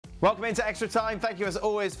Welcome into Extra Time. Thank you as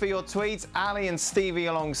always for your tweets. Ali and Stevie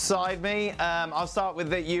alongside me. I'll start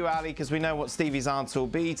with you, Ali, because we know what Stevie's answer will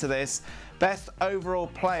be to this. Best overall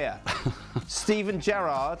player, Steven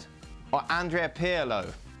Gerrard or Andrea Pirlo?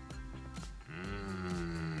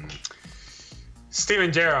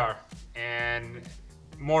 Steven Gerrard, and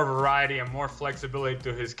more variety and more flexibility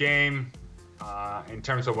to his game in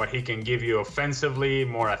terms of what he can give you offensively,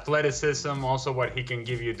 more athleticism, also what he can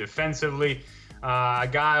give you defensively. A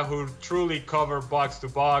guy who truly covered box to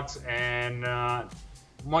box and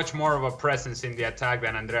much more of a presence in the attack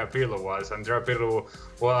than Andrea Pirlo was. Andrea Pirlo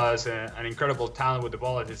was an incredible talent with the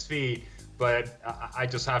ball at his feet, but I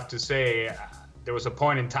just have to say there was a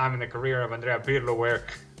point in time in the career of Andrea Pirlo where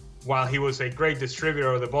while he was a great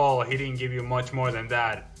distributor of the ball, he didn't give you much more than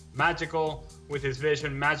that. Magical with his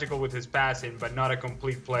vision, magical with his passing, but not a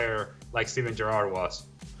complete player like Steven Gerrard was.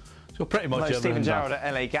 So pretty much Steven Gerrard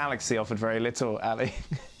at LA Galaxy offered very little, Ali.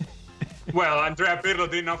 Well, Andrea Pirlo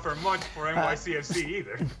didn't offer much for NYCFC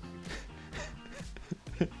either.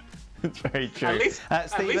 It's very true.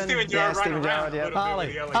 At least Steven Gerrard ran around a little bit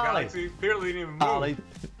with the LA Galaxy. Pirlo didn't even move.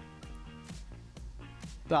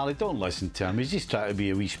 Ali, don't listen to him. He's just trying to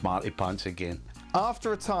be a wee smarty pants again.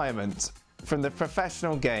 After retirement from the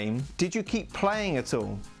professional game, did you keep playing at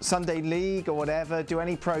all? Sunday League or whatever? Do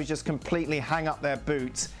any pros just completely hang up their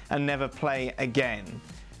boots and never play again?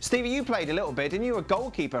 Stevie, you played a little bit, didn't you? A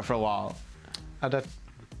goalkeeper for a while.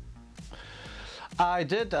 I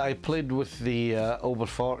did. I played with the over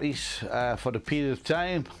 40s for a period of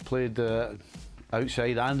time. Played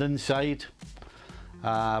outside and inside.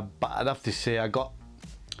 But I'd have to say I got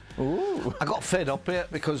fed up with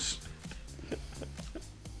it because...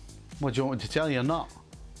 What do you want me to tell you or not?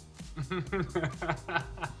 I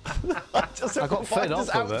got fed up with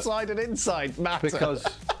it. Outside and inside matter? Because...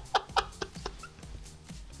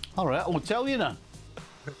 All right, I'll tell you now.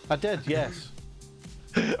 I did, yes.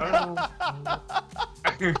 Well,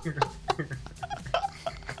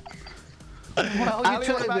 Ali,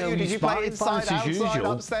 what about you? Did you play inside, outside,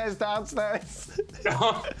 usual? upstairs, downstairs?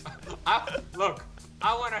 Look,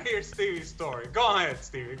 I want to hear Stevie's story. Go ahead,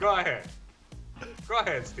 Stevie. Go ahead. Go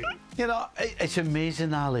ahead, Stevie. You know, it's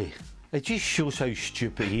amazing, Ali. It just shows how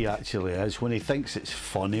stupid he actually is when he thinks it's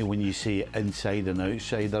funny when you say inside and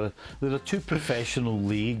outside. There are two professional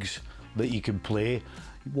leagues that you can play.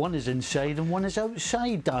 One is inside and one is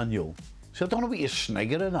outside, Daniel. So I don't know what you're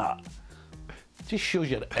sniggering at. It just shows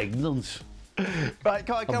your ignorance right,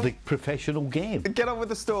 of the professional game. Get on with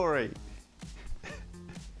the story.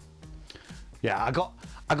 Yeah,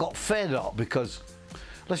 I got fed up because,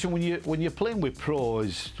 listen, when you're playing with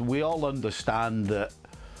pros, we all understand that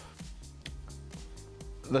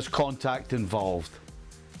there's contact involved.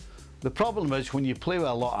 The problem is when you play with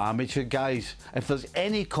a lot of amateur guys, if there's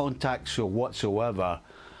any contact whatsoever,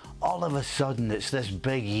 all of a sudden it's this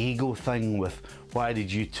big ego thing with why did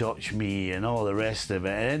you touch me and all the rest of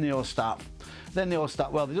it, and then they all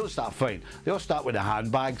start, well, they don't start fighting, they all start with the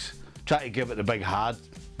handbags, try to give it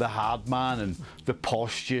the hard man and the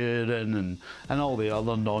posturing and all the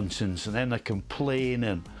other nonsense, and then they're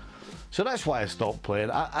complaining. So that's why I stopped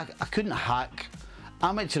playing. I couldn't hack.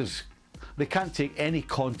 Amateurs, they can't take any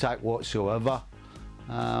contact whatsoever.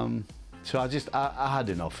 So I had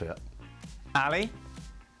enough of it. Ali?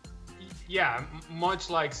 Yeah, much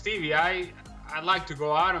like Stevie, I like to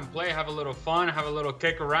go out and play, have a little fun, have a little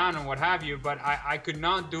kick around and what have you, but I could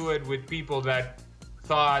not do it with people that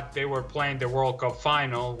thought they were playing the World Cup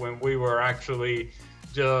final when we were actually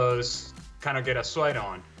just kind of get a sweat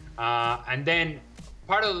on. And then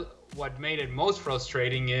part of what made it most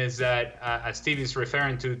frustrating is that, as Stevie's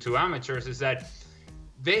referring to amateurs, is that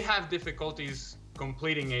they have difficulties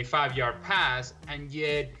completing a 5-yard pass, and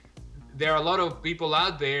yet there are a lot of people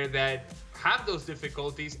out there that have those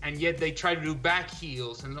difficulties, and yet they try to do back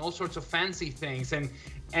heels and all sorts of fancy things, and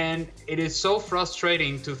it is so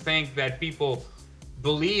frustrating to think that people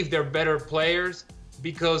believe they're better players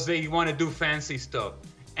because they want to do fancy stuff.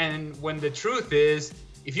 And when the truth is,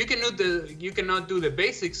 if you cannot do the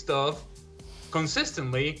basic stuff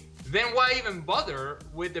consistently, then why even bother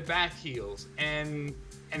with the back heels? And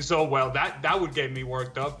so, well, that would get me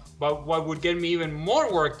worked up. But what would get me even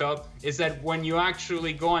more worked up is that when you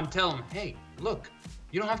actually go and tell them, hey, look,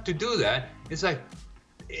 you don't have to do that. It's like,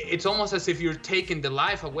 it's almost as if you're taking the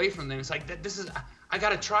life away from them. It's like, I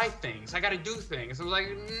gotta try things, I gotta do things. I'm like,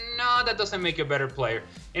 no, that doesn't make you a better player.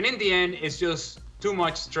 And in the end, it's just too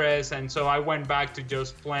much stress, and so I went back to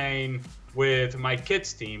just playing with my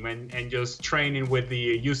kids team and just training with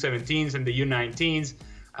the U17s and the U19s,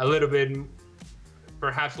 a little bit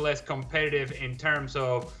perhaps less competitive in terms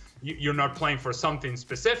of you're not playing for something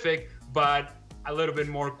specific, but a little bit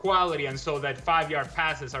more quality, and so that 5-yard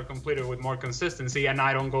passes are completed with more consistency, and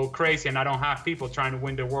I don't go crazy, and I don't have people trying to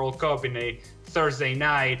win the World Cup in a Thursday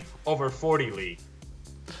night over 40 league.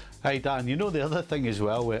 Hey Dan, you know the other thing as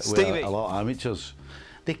well with a lot of amateurs,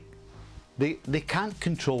 they can't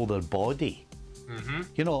control their body. Mm-hmm.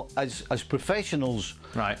 You know, as professionals,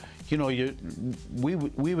 right? You know, we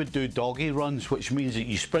would do doggy runs, which means that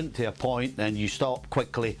you sprint to a point, then you stop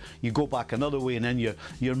quickly, you go back another way, and then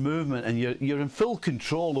your movement, and you're in full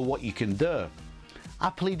control of what you can do. I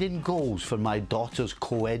played in goals for my daughter's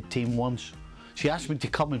co-ed team once. She asked me to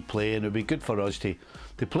come and play, and it'd be good for us to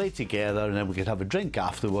play together, and then we could have a drink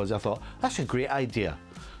afterwards. I thought, that's a great idea.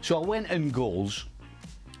 So I went in goals.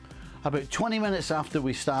 About 20 minutes after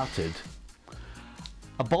we started,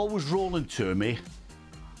 a ball was rolling to me.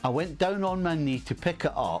 I went down on my knee to pick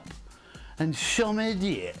it up, and some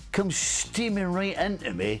idiot comes steaming right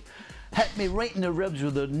into me, hit me right in the ribs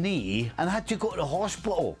with her knee, and I had to go to the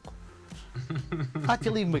hospital. I had to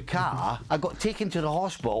leave my car. I got taken to the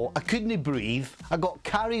hospital. I couldn't breathe. I got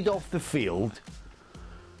carried off the field.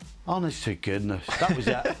 Honest to goodness, that was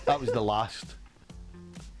it. That was the last.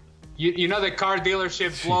 You know the car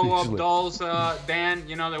dealership blow-up dolls, Dan?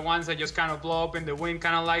 You know, the ones that just kind of blow up in the wind,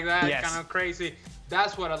 kind of like that, yes. Kind of crazy.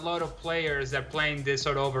 That's what a lot of players that play in this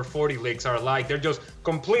sort of over 40 leagues are like. They're just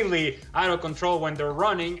completely out of control when they're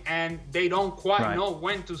running, and they don't quite know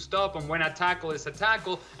when to stop and when a tackle is a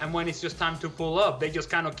tackle and when it's just time to pull up. They just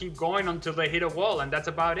kind of keep going until they hit a wall, and that's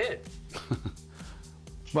about it.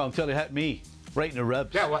 Well, until they hit me, right in the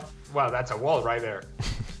ribs. Yeah, well, that's a wall right there.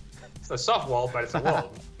 It's a soft wall, but it's a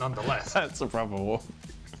wall nonetheless. That's a proper wall.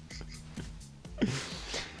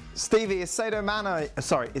 Stevie, is Sadio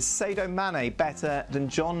Mane better than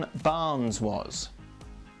John Barnes was?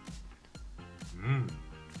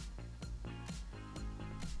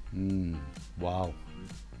 Wow.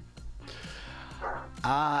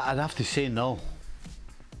 I'd have to say no.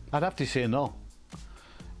 I'd have to say no.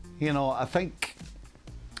 You know, I think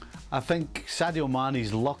Sadio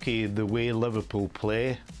Mane's lucky the way Liverpool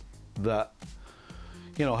play, that,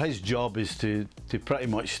 you know, his job is to pretty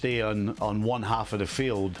much stay on one half of the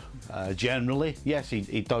field. Generally, yes,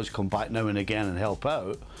 he does come back now and again and help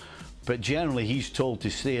out, but generally he's told to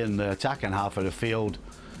stay in the attacking half of the field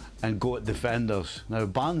and go at defenders. Now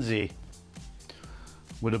Banzi,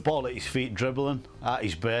 with the ball at his feet, dribbling at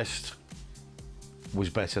his best, was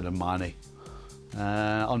better than Mane.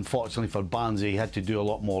 Unfortunately for Banzi, he had to do a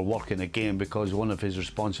lot more work in the game because one of his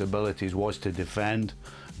responsibilities was to defend,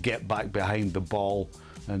 get back behind the ball,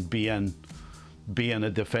 and be in a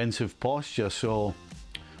defensive posture. So,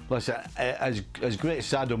 listen, as great as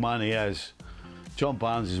Sadio Mane is, John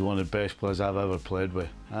Barnes is one of the best players I've ever played with.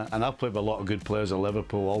 And I've played with a lot of good players at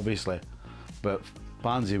Liverpool, obviously, but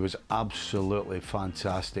Barnes was absolutely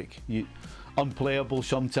fantastic. Unplayable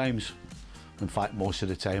sometimes. In fact, most of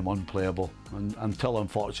the time unplayable, until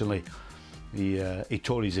unfortunately he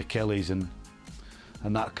tore his Achilles and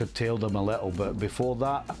that curtailed him a little. But before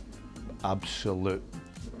that, absolute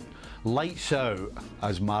lights out,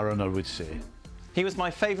 as Mariner would say. He was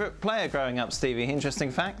my favourite player growing up, Stevie.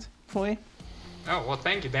 Interesting fact for you. Oh, well,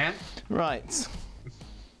 thank you, Dan. Right.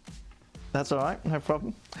 That's all right, no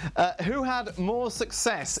problem. Who had more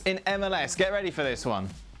success in MLS? Get ready for this one.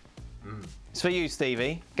 It's for you,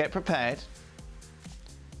 Stevie. Get prepared.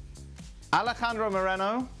 Alejandro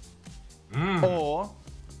Moreno or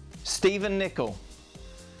Steve Nicol?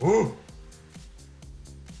 Ooh.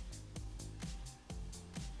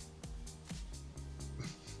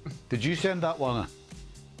 Did you send that one?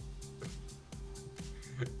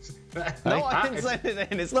 No, I didn't send it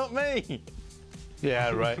in. It's not me.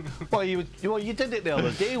 Yeah, right. Well, you did it the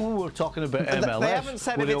other day when we were talking about MLS. They haven't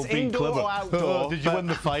said if it's indoor or outdoor. Did you win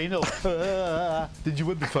the final? Did you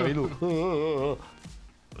win the final?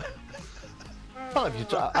 Well, if you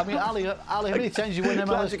I mean, Ali, how many times you win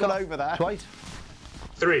MLS Cup? Over that. Twice?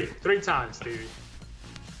 Three times, Stevie.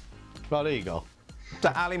 Well, there you go.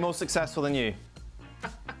 So Ali more successful than you?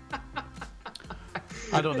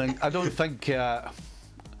 I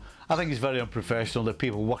think it's very unprofessional that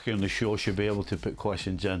people working on the show should be able to put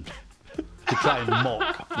questions in to try and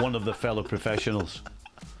mock one of the fellow professionals.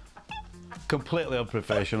 Completely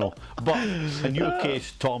unprofessional. But in your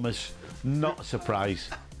case, Thomas, not a surprise.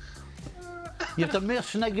 You've done more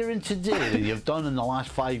sniggering today than you've done in the last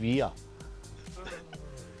 5 years.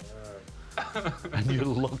 And you're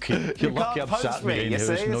lucky. You're lucky I'm sat in here.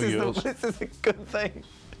 It's no use. This is a good thing.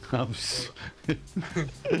 I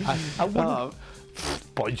wouldn't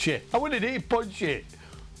punch it. I wouldn't eat punch it.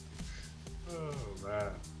 Oh,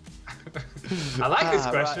 man. I like this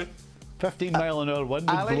question. Right. 15 mile an hour wind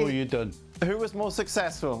would blow you down. Who was more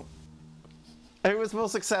successful? Who was more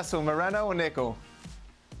successful, Moreno or Nicol?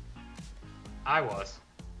 I was.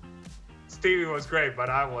 Stevie was great, but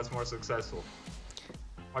I was more successful.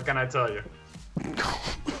 What can I tell you?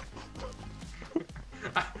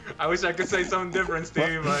 I wish I could say something different,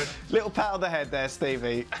 Stevie, but... Little pat on the head there,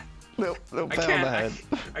 Stevie. Little pat on the head.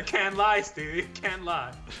 I can't lie, Stevie. Can't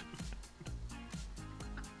lie.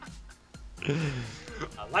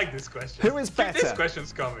 I like this question. Who is better? This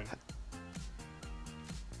question's coming.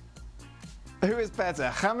 Who is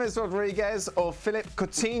better, James Rodriguez or Philippe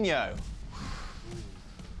Coutinho?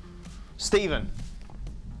 Steven.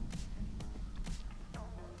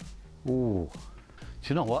 Ooh. Do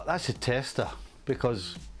you know what? That's a tester,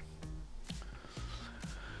 because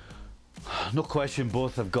no question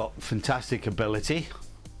both have got fantastic ability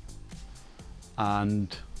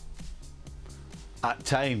and at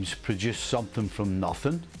times produce something from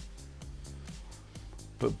nothing,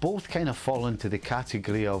 but both kind of fall into the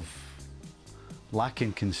category of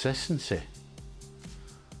lacking consistency.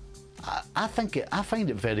 I find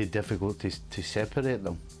it very difficult to separate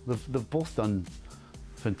them. They've both done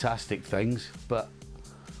fantastic things, but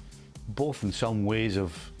both in some ways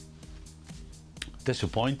have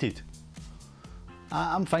disappointed.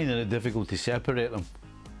 I'm finding it difficult to separate them.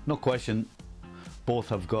 No question, both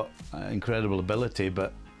have got incredible ability,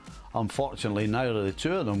 but unfortunately neither of the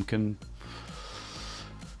two of them can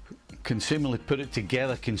seemingly put it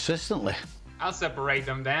together consistently. I'll separate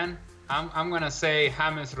them then. I'm going to say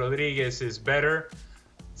James Rodriguez is better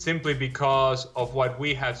simply because of what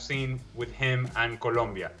we have seen with him and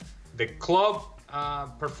Colombia. The club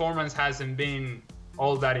performance hasn't been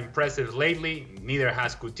all that impressive lately, neither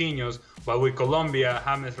has Coutinho's, but with Colombia,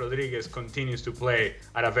 James Rodriguez continues to play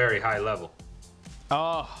at a very high level.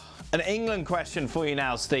 Oh, an England question for you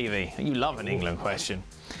now, Stevie. You love an England question.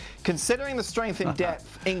 Considering the strength and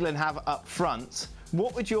depth England have up front,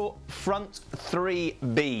 what would your front three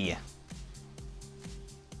be?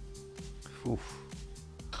 Oof.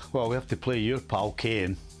 Well, we have to play your pal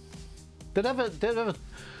Kane. Did I ever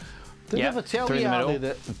tell you, Ali,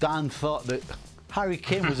 that Dan thought that Harry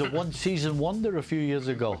Kane was a one-season wonder a few years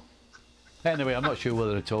ago? Anyway, I'm not sure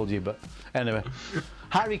whether I told you, but anyway,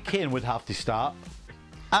 Harry Kane would have to start.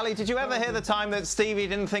 Ali, did you ever hear the time that Stevie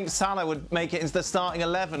didn't think Salah would make it into the starting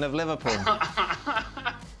 11 of Liverpool?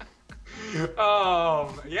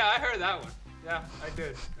 Oh, yeah, I heard that one. Yeah, I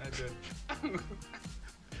did.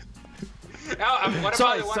 What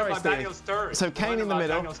about the one about Daniel Sturridge? So Kane in the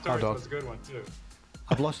middle. Daniel Sturridge was a good one too.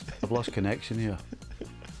 I've lost connection here.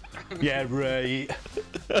 Yeah, right.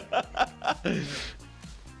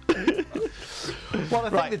 Well,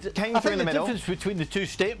 I think the difference between the two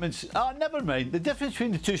statements. Oh, never mind. The difference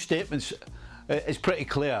between the two statements is pretty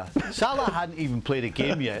clear. Salah hadn't even played a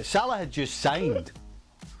game yet. Salah had just signed.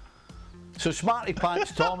 So Smarty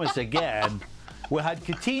Pants Thomas again. We had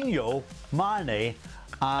Coutinho, Mane,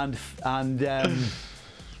 and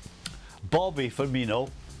Bobby Firmino,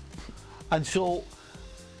 and so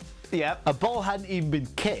a ball hadn't even been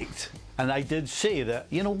kicked, and I did say that,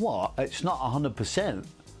 you know what, it's not 100%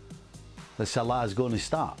 that Salah is going to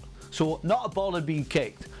start. So not a ball had been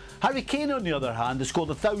kicked. Harry Kane, on the other hand, has scored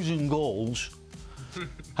 1,000 goals,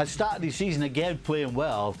 has started the season again playing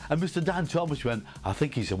well, and Mr. Dan Thomas went, I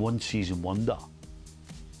think he's a one-season wonder.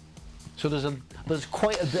 So there's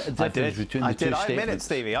quite a bit of difference between the two statements. I admit it,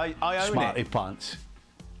 Stevie. I own it. Smarty pants.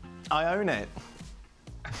 I own it.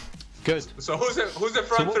 Good. So who's the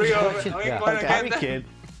front three of England again?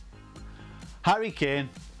 Harry Kane.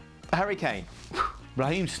 Harry Kane.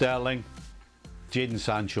 Raheem Sterling. Jadon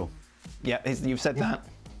Sancho. Yeah, you've said that.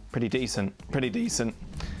 Pretty decent. Pretty decent.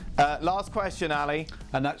 Last question, Ali.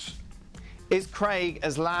 And that's... Is Craig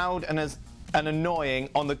as loud and as annoying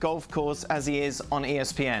on the golf course as he is on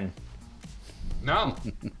ESPN? No.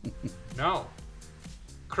 No.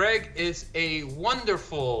 Craig is a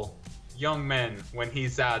wonderful young man when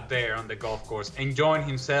he's out there on the golf course, enjoying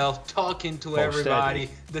himself, talking to everybody,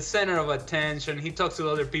 the center of attention. He talks to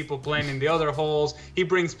other people playing in the other holes. He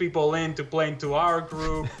brings people in to play into our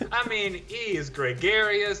group. I mean, he is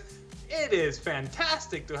gregarious. It is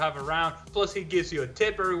fantastic to have around. Plus, he gives you a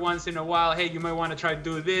tip every once in a while. Hey, you might want to try to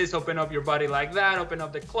do this. Open up your body like that. Open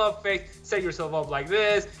up the club face. Set yourself up like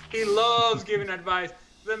this. He loves giving advice.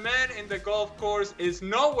 The man in the golf course is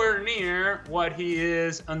nowhere near what he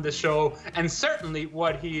is on the show, and certainly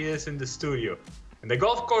what he is in the studio. And the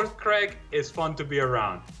golf course Craig is fun to be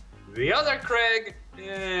around. The other Craig,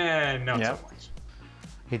 not so much.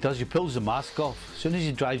 He does. He pulls the mask off. As soon as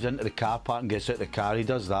he drives into the car park and gets out of the car, he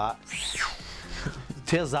does that.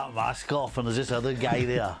 Tears that mask off, and there's this other guy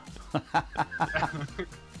there.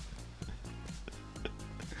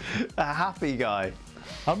 A happy guy.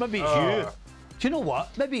 Or maybe it's you. Do you know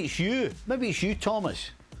what? Maybe it's you. Maybe it's you, Thomas.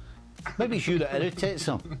 Maybe it's you that irritates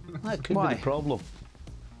him. That could be the problem.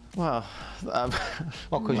 Well,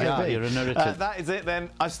 because you're an irritant. That is it then.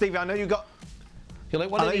 Stevie, I know you've got. You're like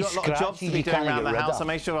one of these a lot of jobs to be doing around the house. So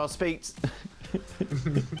make sure I'll speak.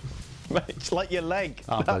 It's like your leg.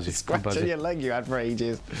 That scratch on your leg you had for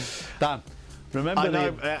ages. Dan, remember I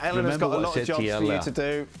know Eleanor's got a lot of jobs for you to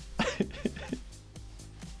do.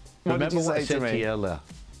 Remember what I said to you earlier?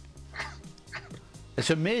 It's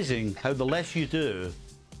amazing how the less you do,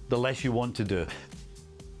 the less you want to do.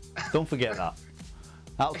 Don't forget that.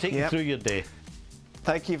 That'll take you through your day.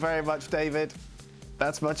 Thank you very much, David.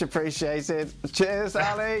 That's much appreciated. Cheers,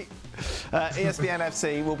 Ali. ESPN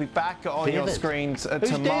FC will be back on your screens tomorrow.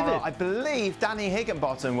 David? I believe Danny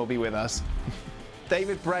Higginbottom will be with us.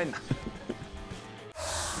 David Brent.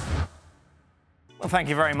 Well, thank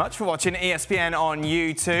you very much for watching ESPN on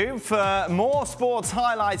YouTube. For more sports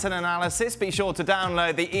highlights and analysis, be sure to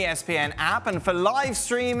download the ESPN app. And for live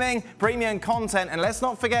streaming, premium content, and let's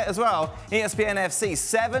not forget as well, ESPN FC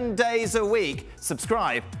 7 days a week.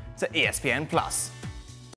 Subscribe to ESPN+.